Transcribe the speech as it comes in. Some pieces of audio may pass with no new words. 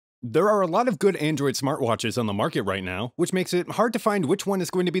There are a lot of good Android smartwatches on the market right now, which makes it hard to find which one is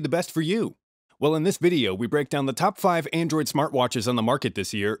going to be the best for you. Well, in this video, we break down the top 5 Android smartwatches on the market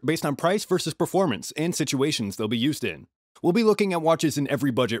this year based on price versus performance and situations they'll be used in. We'll be looking at watches in every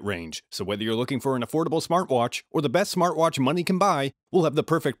budget range, so whether you're looking for an affordable smartwatch or the best smartwatch money can buy, we'll have the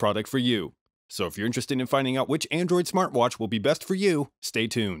perfect product for you. So if you're interested in finding out which Android smartwatch will be best for you, stay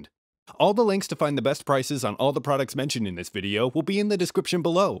tuned. All the links to find the best prices on all the products mentioned in this video will be in the description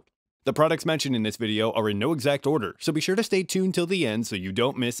below. The products mentioned in this video are in no exact order, so be sure to stay tuned till the end so you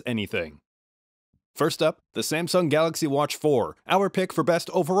don't miss anything. First up, the Samsung Galaxy Watch 4, our pick for best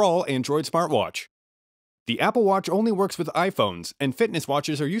overall Android smartwatch. The Apple Watch only works with iPhones, and fitness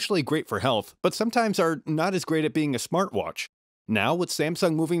watches are usually great for health, but sometimes are not as great at being a smartwatch. Now, with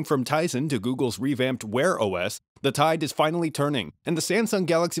Samsung moving from Tizen to Google's revamped Wear OS, the tide is finally turning, and the Samsung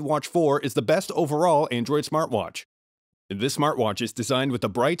Galaxy Watch 4 is the best overall Android smartwatch. This smartwatch is designed with a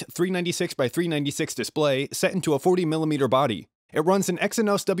bright 396 by 396 display set into a 40mm body. It runs an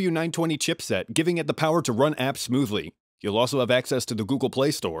Exynos W920 chipset, giving it the power to run apps smoothly. You'll also have access to the Google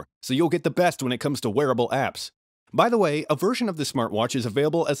Play Store, so you'll get the best when it comes to wearable apps. By the way, a version of the smartwatch is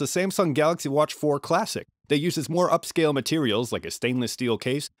available as the Samsung Galaxy Watch 4 Classic that uses more upscale materials like a stainless steel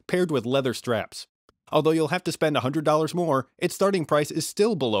case paired with leather straps. Although you'll have to spend $100 more, its starting price is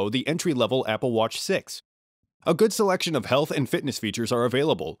still below the entry-level Apple Watch 6. A good selection of health and fitness features are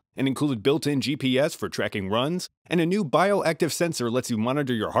available, and include built-in GPS for tracking runs, and a new bioactive sensor lets you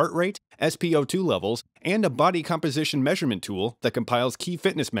monitor your heart rate, SpO2 levels, and a body composition measurement tool that compiles key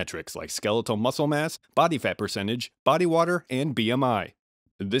fitness metrics like skeletal muscle mass, body fat percentage, body water, and BMI.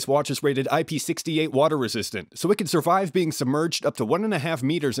 This watch is rated IP68 water resistant, so it can survive being submerged up to 1.5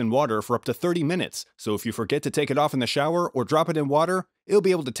 meters in water for up to 30 minutes, so if you forget to take it off in the shower or drop it in water, it'll be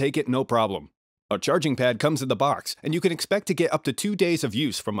able to take it no problem. A charging pad comes in the box, and you can expect to get up to 2 days of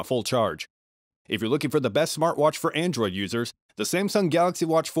use from a full charge. If you're looking for the best smartwatch for Android users, the Samsung Galaxy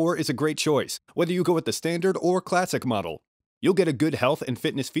Watch 4 is a great choice, whether you go with the standard or classic model. You'll get a good health and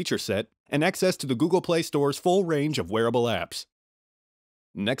fitness feature set, and access to the Google Play Store's full range of wearable apps.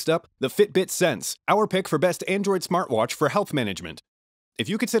 Next up, the Fitbit Sense, our pick for best Android smartwatch for health management. If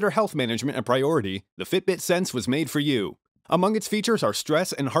you consider health management a priority, the Fitbit Sense was made for you. Among its features are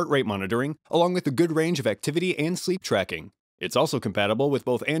stress and heart rate monitoring, along with a good range of activity and sleep tracking. It's also compatible with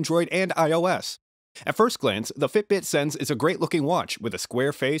both Android and iOS. At first glance, the Fitbit Sense is a great-looking watch with a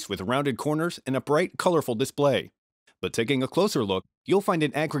square face with rounded corners and a bright, colorful display. But taking a closer look, you'll find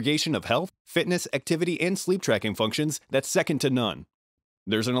an aggregation of health, fitness, activity, and sleep tracking functions that's second to none.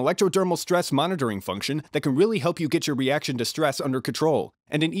 There's an electrodermal stress monitoring function that can really help you get your reaction to stress under control,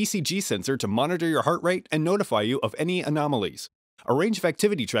 and an ECG sensor to monitor your heart rate and notify you of any anomalies. A range of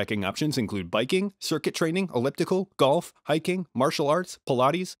activity tracking options include biking, circuit training, elliptical, golf, hiking, martial arts,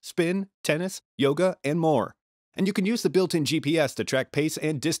 Pilates, spin, tennis, yoga, and more. And you can use the built-in GPS to track pace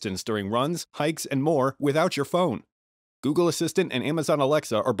and distance during runs, hikes, and more without your phone. Google Assistant and Amazon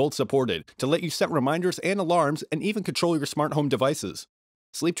Alexa are both supported to let you set reminders and alarms and even control your smart home devices.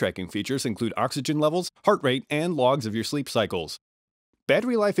 Sleep tracking features include oxygen levels, heart rate, and logs of your sleep cycles.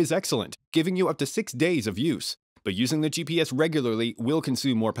 Battery life is excellent, giving you up to 6 days of use, but using the GPS regularly will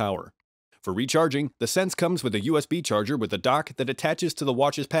consume more power. For recharging, the Sense comes with a USB charger with a dock that attaches to the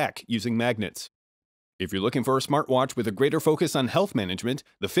watch's pack using magnets. If you're looking for a smartwatch with a greater focus on health management,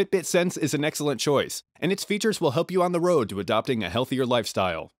 the Fitbit Sense is an excellent choice, and its features will help you on the road to adopting a healthier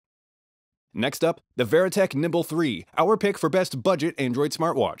lifestyle. Next up, the Verratek Y03, our pick for best budget Android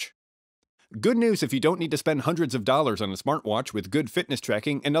smartwatch. Good news if you don't need to spend hundreds of dollars on a smartwatch with good fitness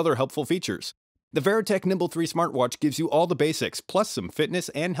tracking and other helpful features. The Verratek Y03 smartwatch gives you all the basics, plus some fitness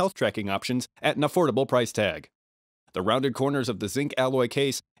and health tracking options at an affordable price tag. The rounded corners of the zinc alloy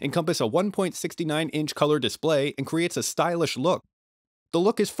case encompass a 1.69-inch color display and creates a stylish look. The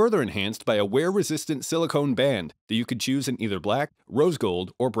look is further enhanced by a wear-resistant silicone band that you could choose in either black, rose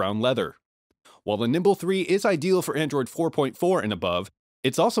gold, or brown leather. While the Nimble 3 is ideal for Android 4.4 and above,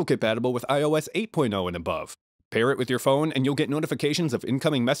 it's also compatible with iOS 8.0 and above. Pair it with your phone and you'll get notifications of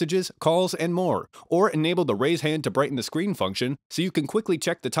incoming messages, calls, and more, or enable the raise hand to brighten the screen function so you can quickly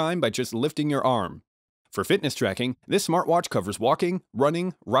check the time by just lifting your arm. For fitness tracking, this smartwatch covers walking,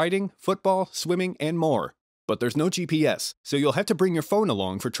 running, riding, football, swimming, and more. But there's no GPS, so you'll have to bring your phone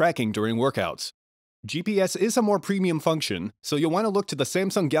along for tracking during workouts. GPS is a more premium function, so you'll want to look to the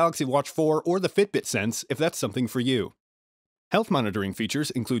Samsung Galaxy Watch 4 or the Fitbit Sense if that's something for you. Health monitoring features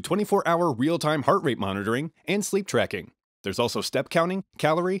include 24-hour real-time heart rate monitoring and sleep tracking. There's also step counting,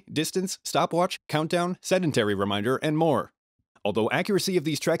 calorie, distance, stopwatch, countdown, sedentary reminder, and more. Although accuracy of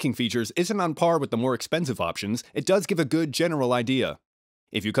these tracking features isn't on par with the more expensive options, it does give a good general idea.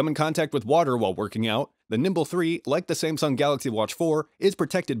 If you come in contact with water while working out, the Nimble 3, like the Samsung Galaxy Watch 4, is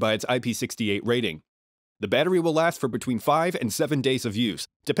protected by its IP68 rating. The battery will last for between 5 and 7 days of use,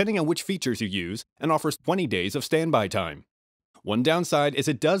 depending on which features you use, and offers 20 days of standby time. One downside is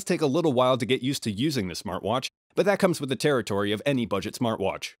it does take a little while to get used to using the smartwatch, but that comes with the territory of any budget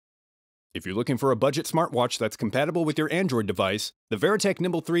smartwatch. If you're looking for a budget smartwatch that's compatible with your Android device, the Verratek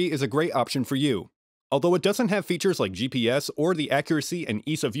Nimble 3 is a great option for you. Although it doesn't have features like GPS or the accuracy and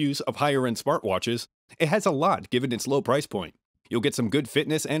ease of use of higher-end smartwatches, it has a lot given its low price point. You'll get some good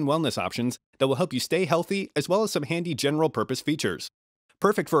fitness and wellness options that will help you stay healthy, as well as some handy general-purpose features.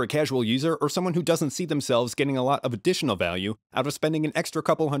 Perfect for a casual user or someone who doesn't see themselves getting a lot of additional value out of spending an extra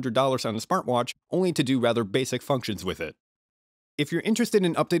couple $100s on a smartwatch only to do rather basic functions with it. If you're interested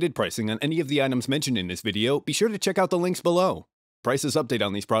in updated pricing on any of the items mentioned in this video, be sure to check out the links below. Prices update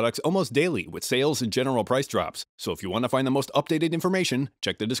on these products almost daily with sales and general price drops, so if you want to find the most updated information,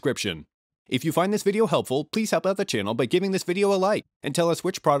 check the description. If you find this video helpful, please help out the channel by giving this video a like and tell us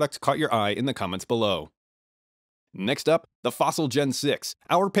which products caught your eye in the comments below. Next up, the Fossil Gen 6,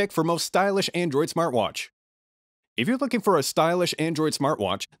 our pick for most stylish Android smartwatch. If you're looking for a stylish Android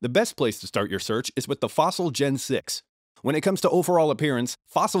smartwatch, the best place to start your search is with the Fossil Gen 6. When it comes to overall appearance,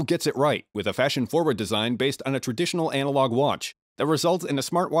 Fossil gets it right with a fashion-forward design based on a traditional analog watch that results in a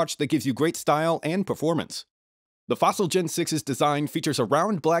smartwatch that gives you great style and performance. The Fossil Gen 6's design features a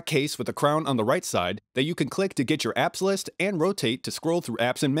round black case with a crown on the right side that you can click to get your apps list and rotate to scroll through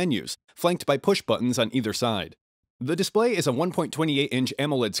apps and menus, flanked by push buttons on either side. The display is a 1.28-inch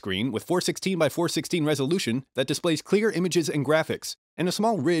AMOLED screen with 416 by 416 resolution that displays clear images and graphics, and a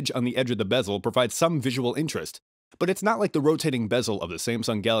small ridge on the edge of the bezel provides some visual interest. But it's not like the rotating bezel of the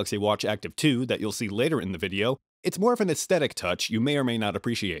Samsung Galaxy Watch Active 2 that you'll see later in the video. It's more of an aesthetic touch you may or may not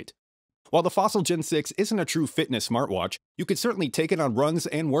appreciate. While the Fossil Gen 6 isn't a true fitness smartwatch, you could certainly take it on runs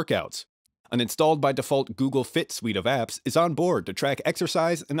and workouts. An installed by default Google Fit suite of apps is on board to track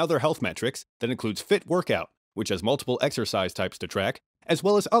exercise and other health metrics that includes Fit Workout, which has multiple exercise types to track, as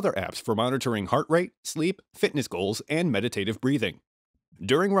well as other apps for monitoring heart rate, sleep, fitness goals, and meditative breathing.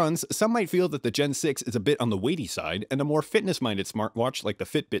 During runs, some might feel that the Gen 6 is a bit on the weighty side, and a more fitness-minded smartwatch like the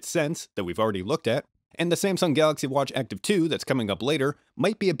Fitbit Sense that we've already looked at, and the Samsung Galaxy Watch Active 2 that's coming up later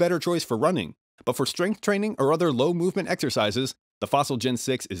might be a better choice for running, but for strength training or other low-movement exercises, the Fossil Gen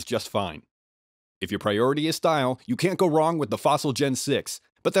 6 is just fine. If your priority is style, you can't go wrong with the Fossil Gen 6,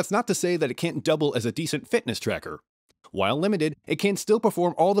 but that's not to say that it can't double as a decent fitness tracker. While limited, it can still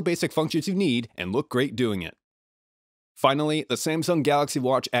perform all the basic functions you need and look great doing it. Finally, the Samsung Galaxy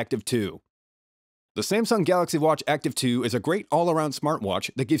Watch Active 2. The Samsung Galaxy Watch Active 2 is a great all-around smartwatch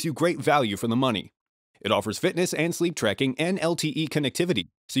that gives you great value for the money. It offers fitness and sleep tracking and LTE connectivity,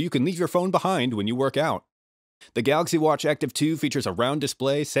 so you can leave your phone behind when you work out. The Galaxy Watch Active 2 features a round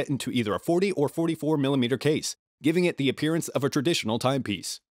display set into either a 40 or 44mm case, giving it the appearance of a traditional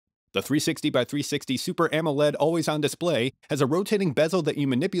timepiece. The 360 by 360 Super AMOLED always-on display has a rotating bezel that you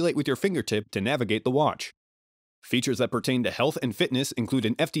manipulate with your fingertip to navigate the watch. Features that pertain to health and fitness include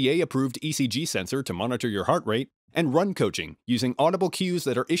an FDA-approved ECG sensor to monitor your heart rate, and run coaching using audible cues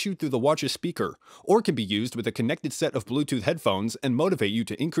that are issued through the watch's speaker, or can be used with a connected set of Bluetooth headphones and motivate you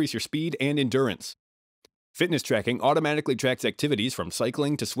to increase your speed and endurance. Fitness tracking automatically tracks activities from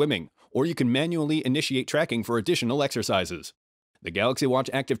cycling to swimming, or you can manually initiate tracking for additional exercises. The Galaxy Watch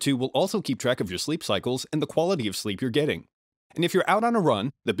Active 2 will also keep track of your sleep cycles and the quality of sleep you're getting. And if you're out on a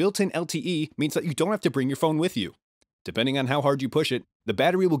run, the built-in LTE means that you don't have to bring your phone with you. Depending on how hard you push it, the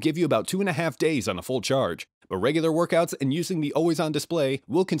battery will give you about 2.5 days on a full charge, but regular workouts and using the always-on display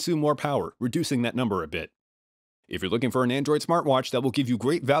will consume more power, reducing that number a bit. If you're looking for an Android smartwatch that will give you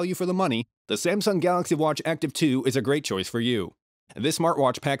great value for the money, the Samsung Galaxy Watch Active 2 is a great choice for you. This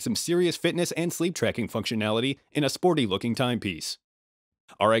smartwatch packs some serious fitness and sleep tracking functionality in a sporty-looking timepiece.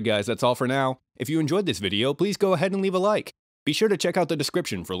 Alright guys, that's all for now. If you enjoyed this video, please go ahead and leave a like. Be sure to check out the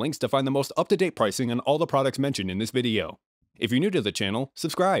description for links to find the most up-to-date pricing on all the products mentioned in this video. If you're new to the channel,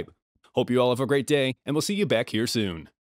 subscribe. Hope you all have a great day, and we'll see you back here soon.